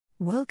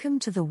Welcome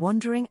to the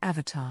Wandering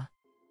Avatar.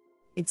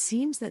 It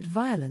seems that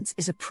violence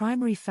is a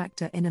primary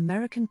factor in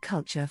American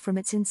culture from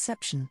its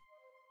inception.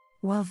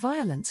 While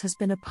violence has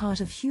been a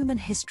part of human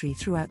history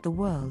throughout the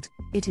world,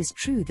 it is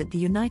true that the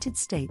United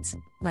States,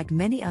 like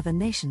many other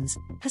nations,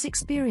 has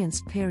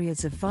experienced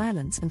periods of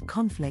violence and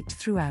conflict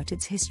throughout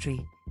its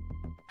history.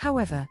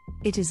 However,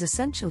 it is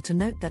essential to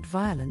note that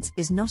violence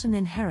is not an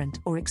inherent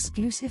or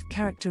exclusive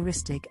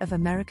characteristic of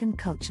American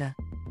culture.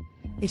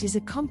 It is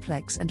a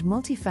complex and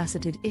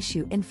multifaceted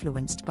issue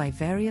influenced by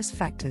various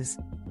factors.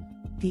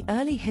 The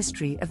early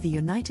history of the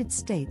United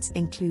States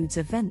includes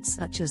events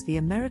such as the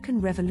American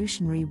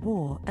Revolutionary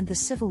War and the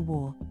Civil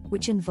War,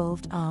 which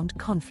involved armed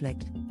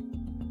conflict.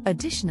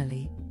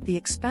 Additionally, the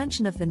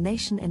expansion of the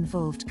nation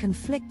involved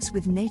conflicts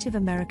with Native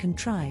American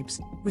tribes,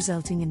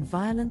 resulting in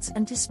violence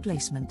and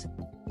displacement.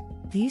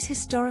 These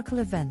historical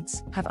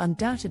events have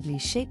undoubtedly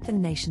shaped the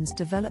nation's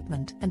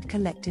development and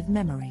collective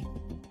memory.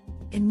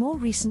 In more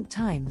recent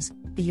times,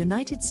 the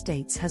United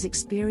States has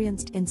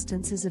experienced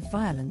instances of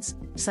violence,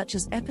 such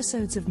as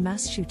episodes of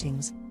mass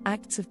shootings,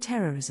 acts of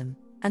terrorism,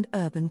 and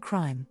urban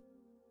crime.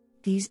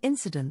 These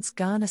incidents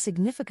garner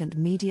significant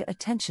media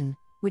attention,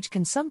 which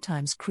can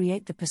sometimes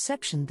create the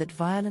perception that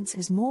violence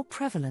is more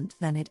prevalent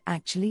than it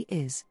actually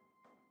is.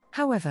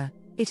 However,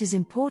 it is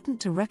important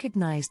to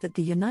recognize that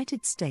the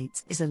United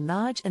States is a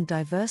large and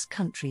diverse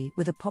country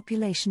with a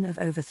population of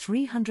over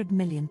 300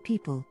 million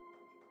people.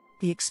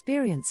 The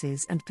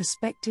experiences and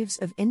perspectives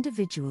of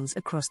individuals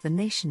across the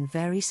nation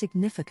vary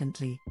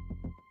significantly.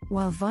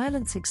 While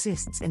violence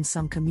exists in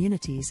some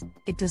communities,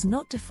 it does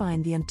not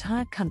define the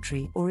entire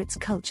country or its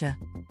culture.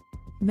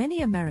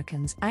 Many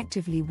Americans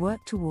actively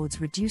work towards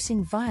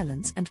reducing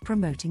violence and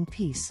promoting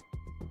peace.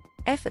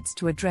 Efforts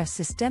to address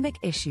systemic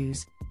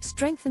issues,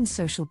 strengthen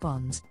social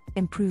bonds,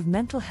 improve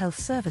mental health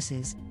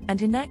services,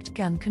 and enact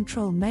gun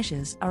control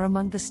measures are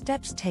among the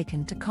steps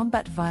taken to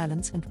combat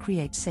violence and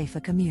create safer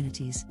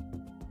communities.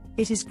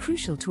 It is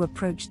crucial to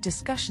approach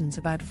discussions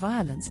about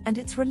violence and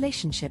its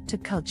relationship to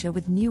culture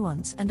with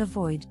nuance and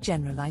avoid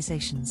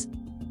generalizations.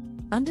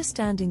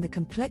 Understanding the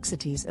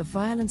complexities of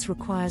violence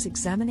requires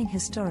examining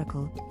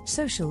historical,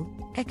 social,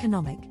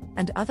 economic,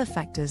 and other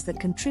factors that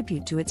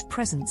contribute to its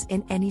presence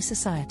in any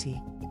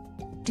society.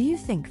 Do you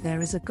think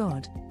there is a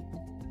God?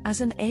 As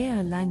an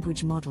AI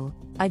language model,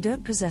 I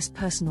don't possess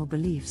personal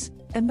beliefs,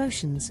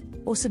 emotions,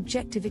 or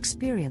subjective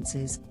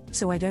experiences,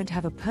 so I don't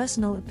have a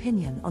personal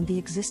opinion on the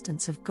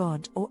existence of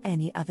God or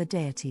any other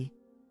deity.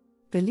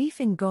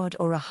 Belief in God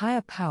or a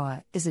higher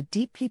power is a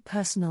deeply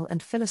personal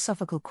and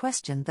philosophical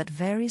question that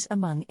varies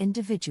among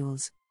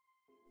individuals.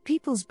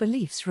 People's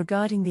beliefs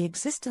regarding the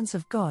existence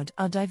of God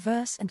are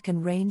diverse and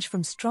can range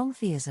from strong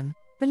theism,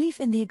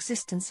 belief in the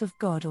existence of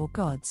God or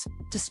gods,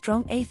 to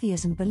strong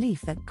atheism,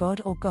 belief that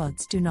God or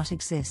gods do not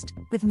exist,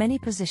 with many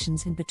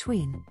positions in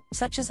between,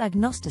 such as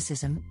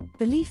agnosticism,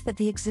 belief that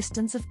the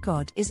existence of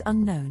God is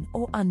unknown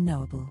or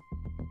unknowable.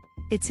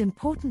 It's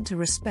important to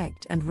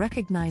respect and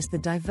recognize the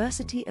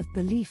diversity of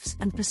beliefs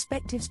and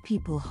perspectives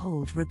people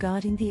hold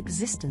regarding the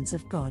existence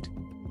of God.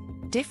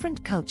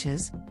 Different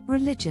cultures,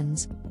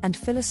 religions, and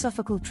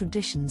philosophical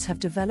traditions have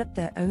developed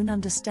their own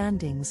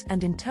understandings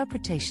and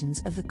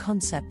interpretations of the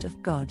concept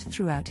of God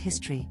throughout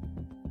history.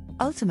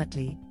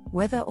 Ultimately,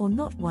 whether or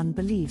not one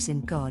believes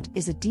in God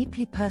is a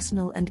deeply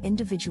personal and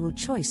individual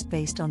choice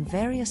based on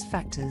various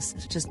factors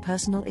such as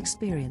personal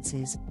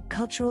experiences,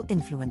 cultural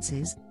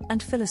influences,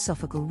 and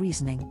philosophical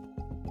reasoning.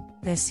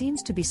 There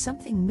seems to be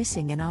something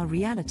missing in our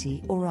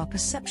reality or our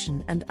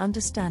perception and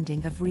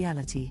understanding of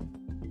reality.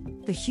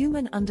 The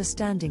human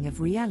understanding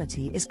of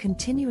reality is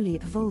continually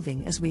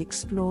evolving as we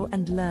explore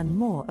and learn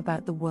more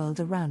about the world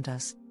around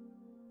us.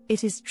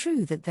 It is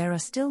true that there are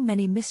still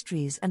many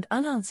mysteries and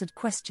unanswered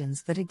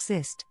questions that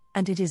exist,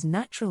 and it is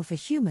natural for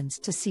humans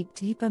to seek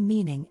deeper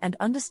meaning and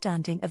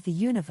understanding of the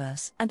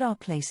universe and our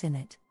place in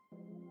it.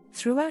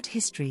 Throughout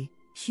history,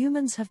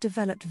 humans have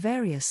developed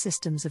various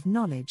systems of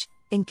knowledge,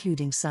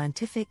 including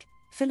scientific,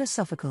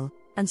 philosophical,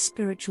 and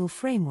spiritual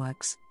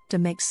frameworks, to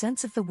make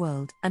sense of the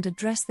world and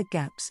address the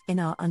gaps in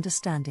our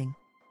understanding.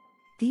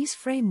 These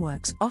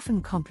frameworks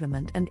often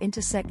complement and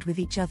intersect with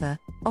each other,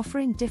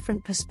 offering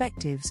different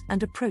perspectives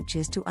and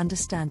approaches to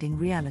understanding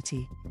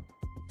reality.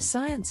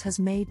 Science has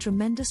made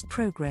tremendous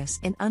progress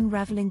in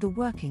unraveling the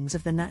workings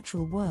of the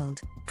natural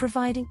world,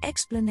 providing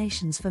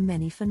explanations for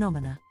many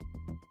phenomena.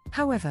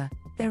 However,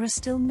 there are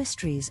still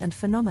mysteries and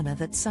phenomena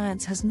that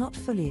science has not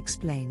fully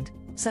explained,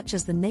 such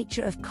as the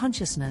nature of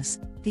consciousness,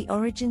 the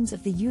origins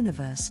of the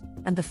universe,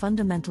 and the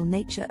fundamental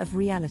nature of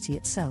reality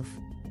itself.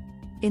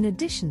 In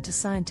addition to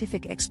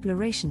scientific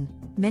exploration,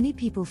 many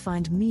people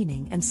find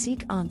meaning and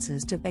seek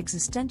answers to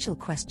existential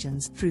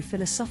questions through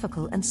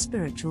philosophical and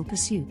spiritual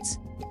pursuits.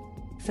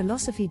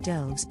 Philosophy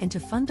delves into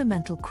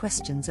fundamental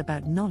questions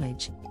about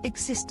knowledge,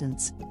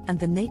 existence, and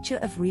the nature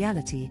of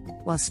reality,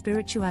 while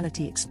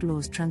spirituality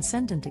explores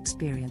transcendent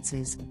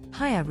experiences,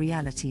 higher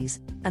realities,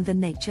 and the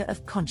nature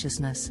of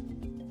consciousness.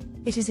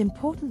 It is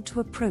important to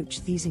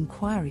approach these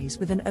inquiries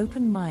with an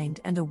open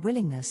mind and a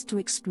willingness to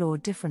explore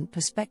different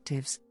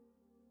perspectives.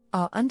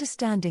 Our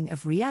understanding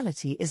of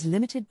reality is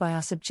limited by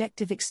our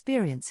subjective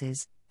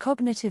experiences,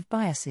 cognitive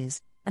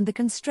biases, and the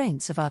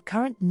constraints of our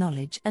current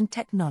knowledge and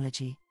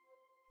technology.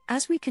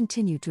 As we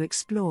continue to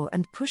explore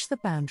and push the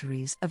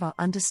boundaries of our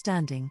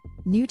understanding,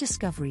 new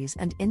discoveries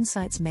and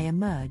insights may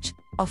emerge,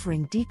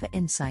 offering deeper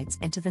insights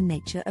into the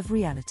nature of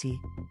reality.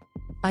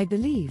 I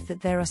believe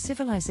that there are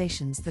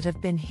civilizations that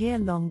have been here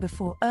long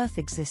before Earth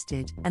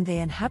existed, and they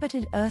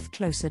inhabited Earth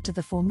closer to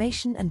the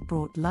formation and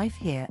brought life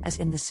here, as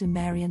in the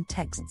Sumerian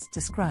texts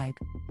describe.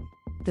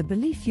 The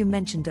belief you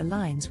mentioned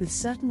aligns with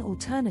certain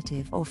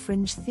alternative or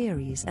fringe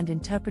theories and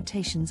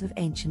interpretations of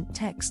ancient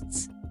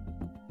texts.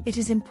 It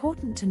is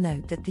important to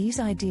note that these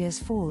ideas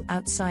fall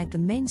outside the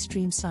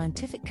mainstream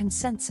scientific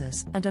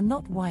consensus and are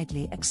not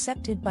widely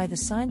accepted by the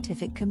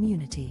scientific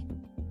community.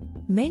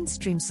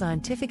 Mainstream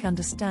scientific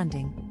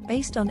understanding,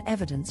 based on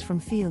evidence from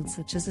fields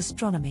such as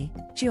astronomy,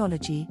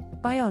 geology,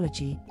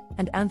 biology,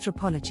 and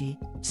anthropology,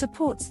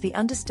 supports the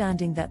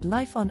understanding that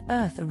life on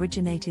Earth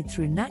originated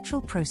through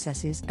natural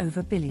processes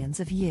over billions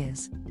of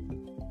years.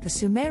 The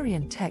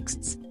Sumerian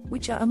texts,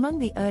 which are among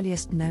the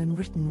earliest known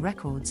written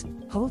records,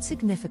 hold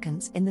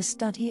significance in the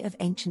study of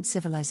ancient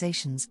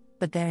civilizations,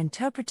 but their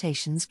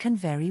interpretations can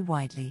vary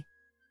widely.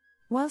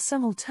 While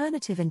some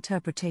alternative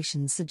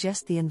interpretations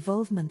suggest the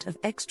involvement of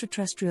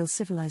extraterrestrial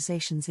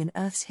civilizations in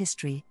Earth's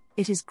history,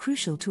 it is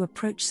crucial to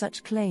approach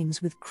such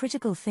claims with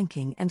critical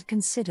thinking and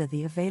consider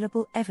the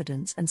available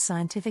evidence and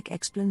scientific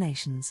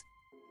explanations.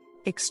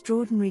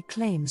 Extraordinary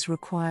claims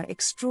require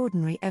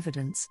extraordinary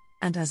evidence,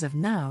 and as of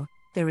now,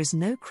 there is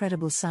no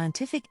credible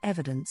scientific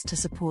evidence to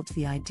support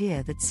the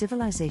idea that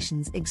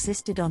civilizations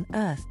existed on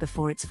Earth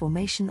before its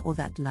formation or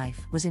that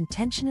life was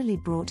intentionally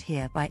brought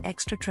here by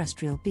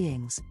extraterrestrial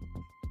beings.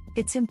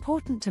 It's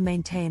important to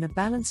maintain a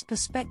balanced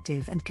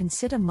perspective and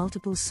consider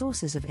multiple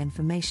sources of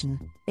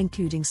information,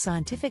 including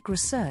scientific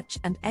research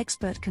and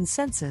expert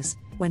consensus,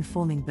 when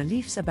forming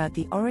beliefs about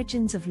the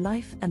origins of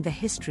life and the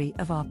history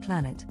of our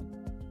planet.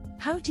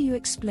 How do you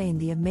explain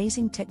the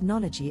amazing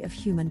technology of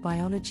human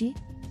biology?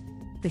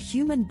 The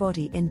human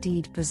body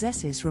indeed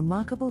possesses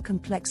remarkable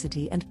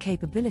complexity and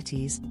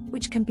capabilities,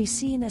 which can be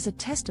seen as a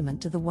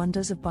testament to the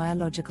wonders of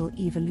biological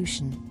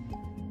evolution.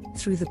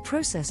 Through the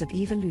process of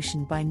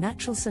evolution by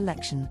natural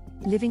selection,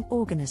 living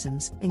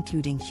organisms,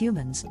 including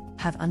humans,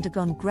 have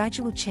undergone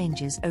gradual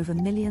changes over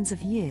millions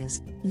of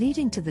years,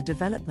 leading to the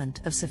development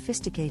of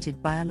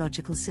sophisticated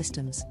biological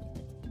systems.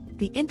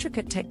 The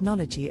intricate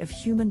technology of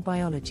human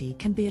biology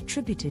can be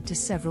attributed to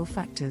several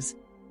factors.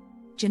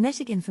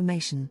 Genetic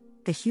information.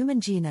 The human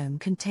genome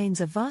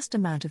contains a vast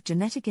amount of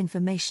genetic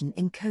information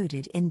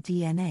encoded in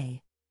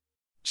DNA.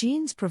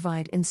 Genes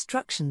provide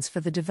instructions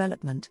for the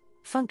development,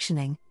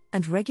 functioning,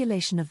 and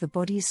regulation of the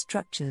body's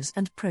structures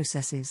and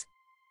processes.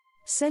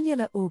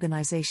 Cellular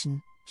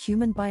organization.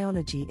 Human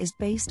biology is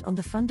based on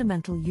the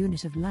fundamental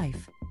unit of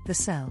life, the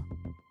cell.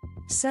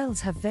 Cells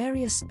have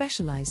various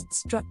specialized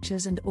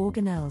structures and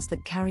organelles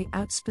that carry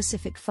out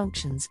specific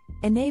functions,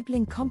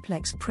 enabling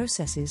complex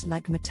processes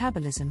like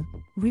metabolism,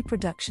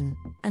 reproduction,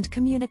 and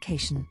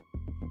communication.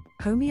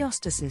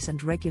 Homeostasis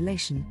and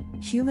regulation.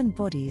 Human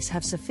bodies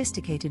have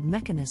sophisticated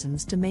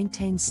mechanisms to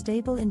maintain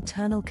stable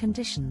internal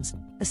conditions,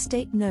 a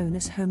state known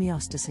as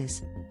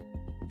homeostasis.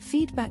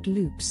 Feedback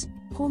loops,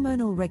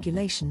 hormonal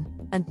regulation,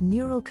 and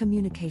neural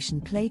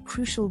communication play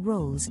crucial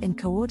roles in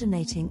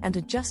coordinating and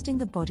adjusting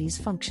the body's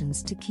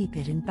functions to keep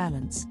it in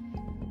balance.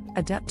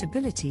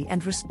 Adaptability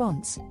and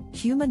response.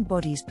 Human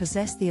bodies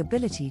possess the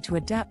ability to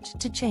adapt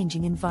to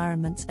changing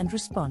environments and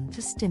respond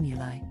to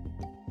stimuli.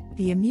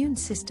 The immune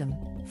system,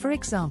 for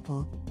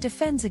example,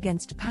 defends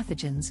against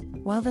pathogens,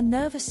 while the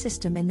nervous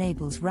system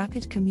enables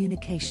rapid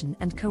communication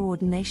and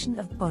coordination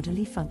of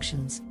bodily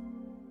functions.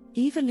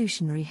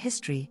 Evolutionary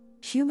history.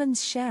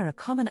 Humans share a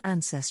common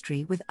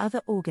ancestry with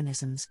other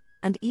organisms,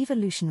 and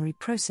evolutionary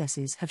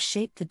processes have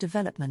shaped the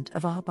development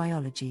of our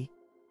biology.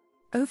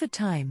 Over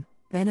time,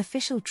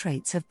 beneficial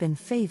traits have been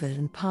favored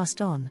and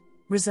passed on,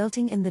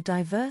 resulting in the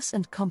diverse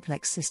and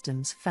complex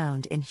systems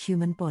found in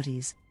human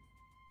bodies.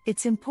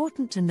 It's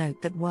important to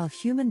note that while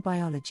human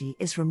biology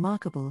is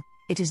remarkable,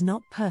 it is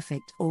not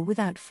perfect or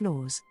without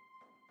flaws.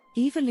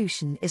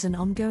 Evolution is an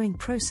ongoing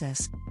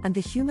process, and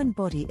the human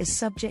body is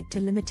subject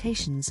to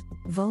limitations,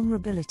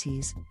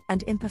 vulnerabilities,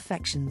 and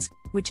imperfections,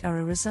 which are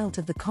a result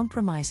of the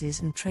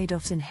compromises and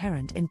trade-offs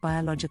inherent in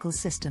biological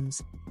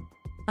systems.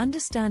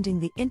 Understanding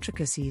the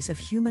intricacies of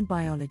human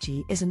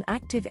biology is an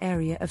active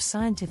area of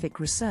scientific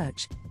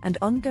research, and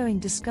ongoing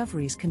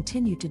discoveries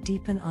continue to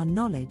deepen our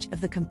knowledge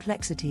of the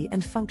complexity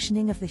and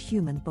functioning of the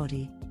human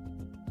body.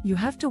 You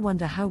have to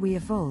wonder how we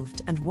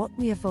evolved and what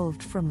we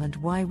evolved from and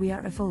why we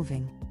are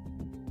evolving.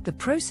 The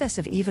process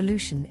of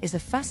evolution is a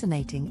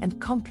fascinating and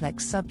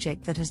complex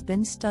subject that has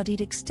been studied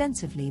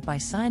extensively by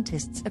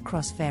scientists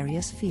across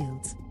various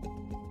fields.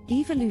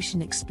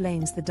 Evolution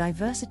explains the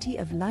diversity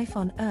of life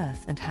on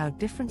Earth and how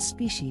different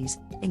species,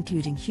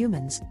 including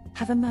humans,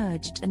 have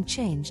emerged and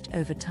changed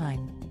over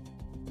time.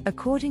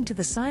 According to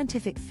the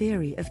scientific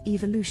theory of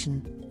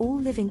evolution, all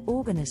living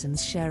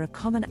organisms share a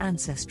common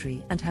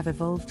ancestry and have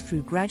evolved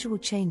through gradual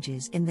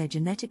changes in their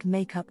genetic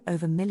makeup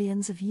over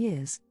millions of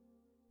years.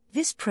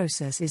 This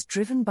process is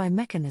driven by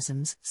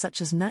mechanisms such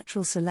as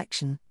natural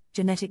selection,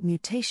 genetic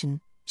mutation,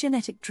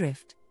 genetic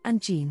drift,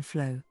 and gene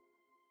flow.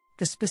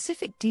 The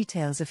specific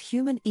details of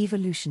human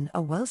evolution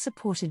are well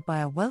supported by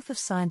a wealth of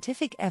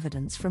scientific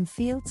evidence from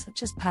fields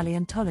such as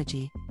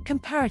paleontology,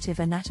 comparative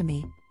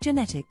anatomy,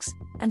 genetics,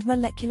 and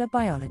molecular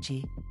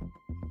biology.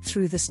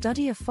 Through the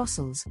study of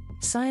fossils,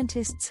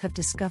 scientists have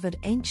discovered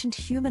ancient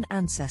human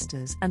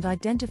ancestors and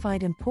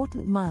identified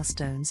important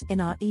milestones in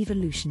our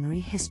evolutionary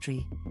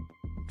history.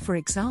 For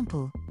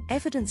example,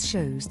 evidence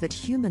shows that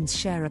humans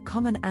share a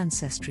common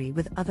ancestry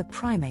with other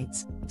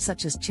primates,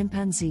 such as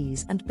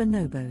chimpanzees and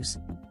bonobos.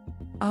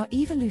 Our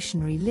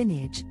evolutionary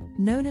lineage,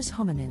 known as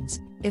hominins,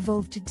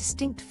 evolved to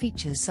distinct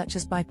features such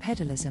as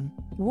bipedalism,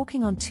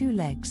 walking on two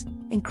legs,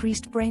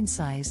 increased brain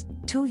size,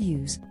 tool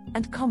use,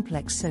 and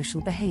complex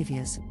social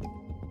behaviors.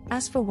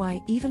 As for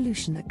why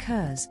evolution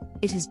occurs,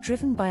 it is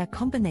driven by a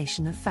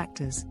combination of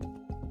factors.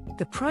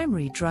 The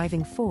primary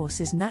driving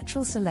force is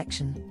natural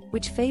selection,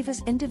 which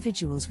favors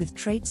individuals with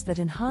traits that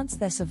enhance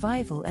their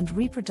survival and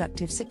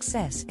reproductive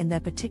success in their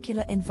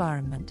particular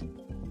environment.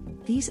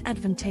 These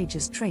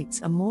advantageous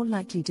traits are more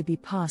likely to be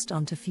passed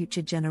on to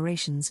future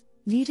generations,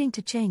 leading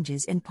to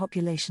changes in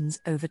populations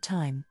over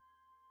time.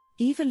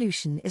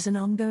 Evolution is an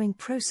ongoing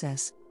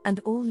process, and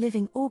all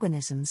living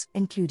organisms,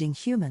 including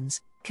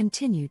humans,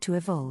 continue to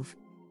evolve.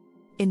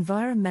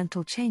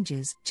 Environmental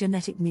changes,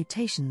 genetic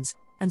mutations,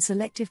 and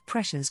selective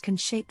pressures can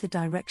shape the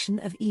direction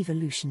of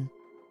evolution.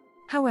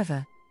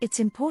 However, it's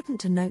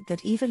important to note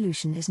that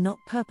evolution is not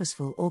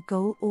purposeful or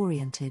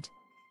goal-oriented.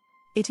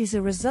 It is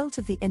a result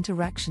of the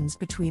interactions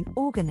between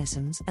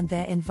organisms and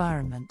their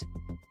environment.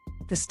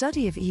 The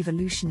study of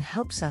evolution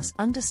helps us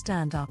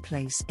understand our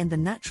place in the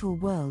natural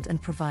world and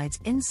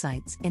provides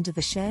insights into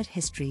the shared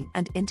history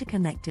and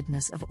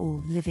interconnectedness of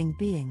all living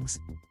beings.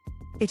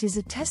 It is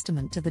a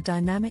testament to the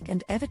dynamic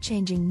and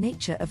ever-changing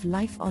nature of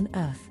life on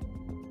Earth.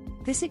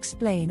 This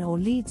explains or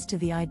leads to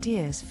the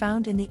ideas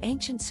found in the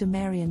ancient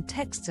Sumerian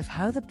texts of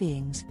how the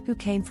beings who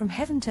came from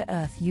heaven to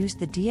earth used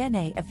the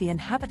DNA of the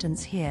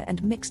inhabitants here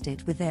and mixed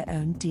it with their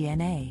own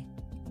DNA.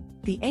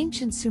 The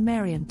ancient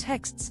Sumerian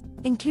texts,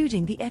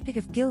 including the Epic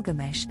of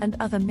Gilgamesh and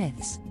other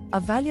myths, are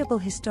valuable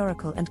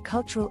historical and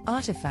cultural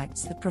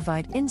artifacts that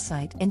provide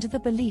insight into the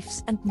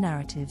beliefs and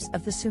narratives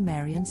of the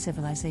Sumerian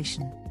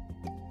civilization.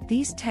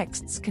 These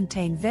texts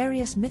contain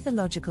various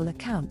mythological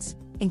accounts,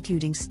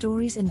 including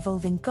stories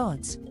involving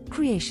gods,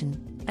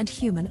 creation, and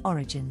human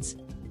origins.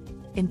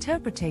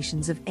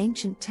 Interpretations of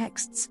ancient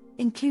texts,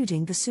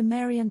 including the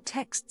Sumerian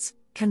texts,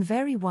 can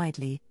vary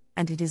widely,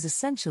 and it is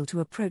essential to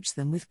approach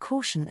them with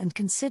caution and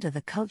consider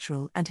the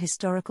cultural and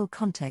historical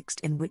context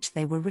in which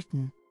they were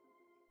written.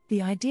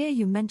 The idea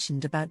you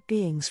mentioned about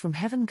beings from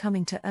heaven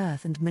coming to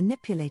earth and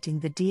manipulating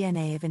the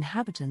DNA of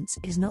inhabitants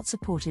is not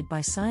supported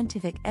by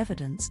scientific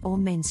evidence or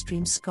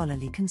mainstream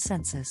scholarly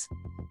consensus.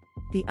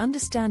 The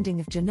understanding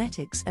of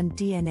genetics and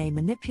DNA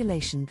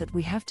manipulation that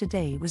we have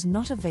today was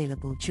not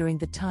available during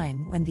the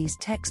time when these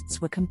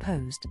texts were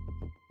composed.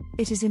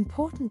 It is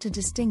important to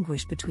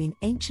distinguish between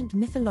ancient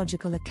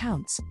mythological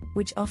accounts,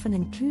 which often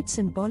include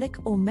symbolic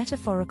or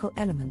metaphorical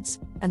elements,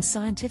 and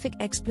scientific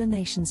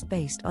explanations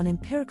based on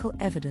empirical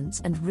evidence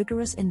and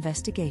rigorous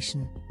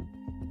investigation.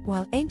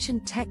 While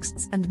ancient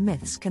texts and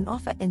myths can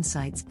offer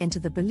insights into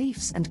the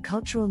beliefs and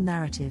cultural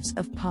narratives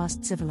of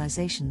past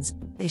civilizations,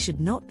 they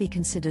should not be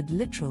considered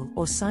literal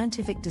or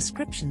scientific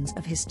descriptions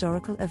of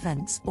historical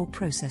events or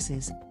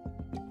processes.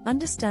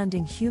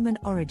 Understanding human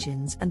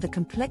origins and the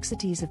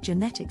complexities of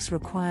genetics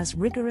requires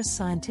rigorous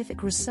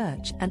scientific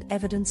research and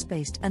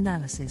evidence-based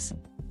analysis.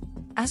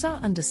 As our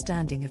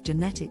understanding of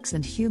genetics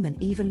and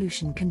human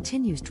evolution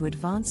continues to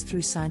advance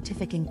through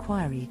scientific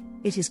inquiry,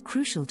 it is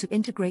crucial to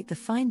integrate the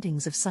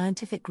findings of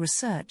scientific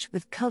research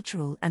with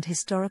cultural and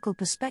historical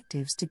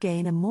perspectives to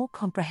gain a more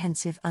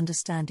comprehensive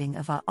understanding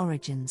of our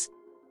origins.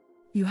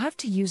 You have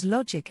to use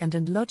logic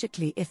and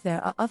logically if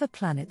there are other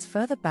planets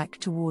further back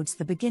towards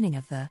the beginning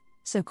of the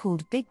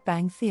so-called Big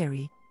Bang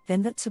Theory,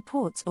 then that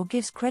supports or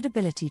gives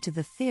credibility to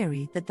the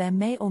theory that there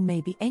may or may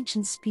be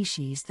ancient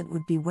species that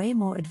would be way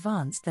more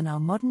advanced than our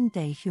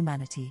modern-day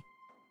humanity.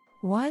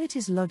 While it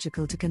is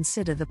logical to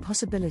consider the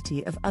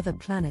possibility of other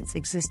planets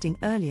existing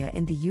earlier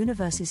in the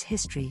universe's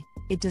history,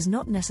 it does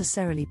not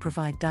necessarily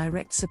provide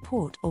direct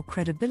support or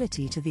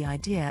credibility to the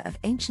idea of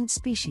ancient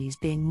species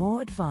being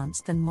more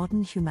advanced than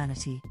modern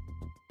humanity.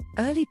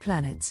 Early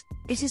planets.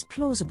 It is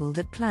plausible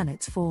that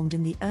planets formed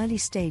in the early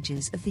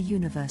stages of the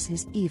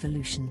universe's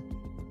evolution.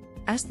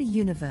 As the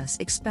universe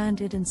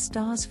expanded and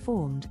stars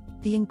formed,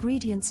 the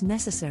ingredients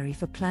necessary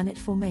for planet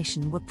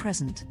formation were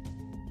present.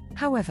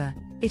 However,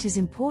 it is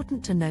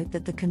important to note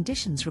that the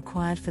conditions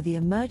required for the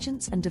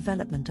emergence and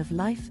development of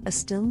life are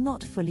still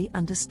not fully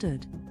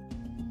understood.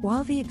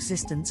 While the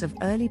existence of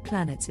early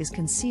planets is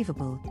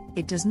conceivable,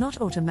 it does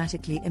not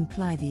automatically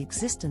imply the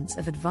existence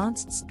of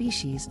advanced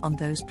species on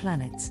those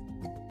planets.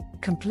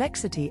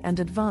 Complexity and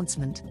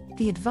advancement.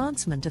 The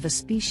advancement of a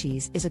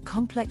species is a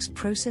complex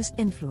process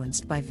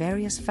influenced by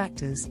various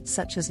factors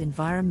such as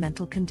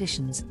environmental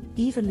conditions,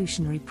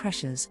 evolutionary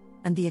pressures,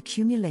 and the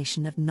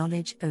accumulation of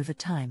knowledge over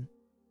time.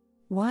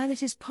 While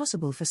it is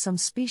possible for some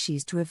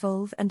species to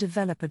evolve and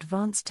develop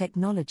advanced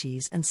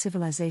technologies and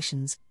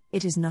civilizations,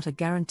 it is not a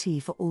guarantee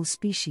for all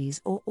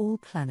species or all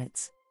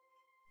planets.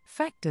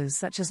 Factors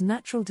such as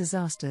natural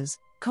disasters,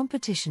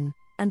 competition,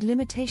 and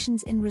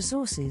limitations in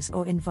resources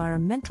or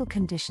environmental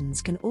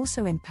conditions can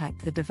also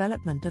impact the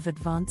development of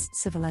advanced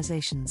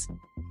civilizations.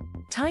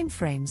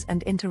 Timeframes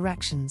and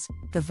interactions.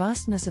 The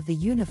vastness of the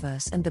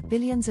universe and the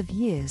billions of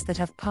years that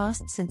have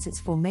passed since its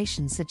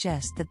formation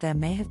suggest that there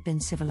may have been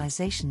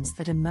civilizations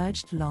that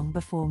emerged long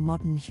before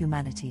modern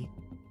humanity.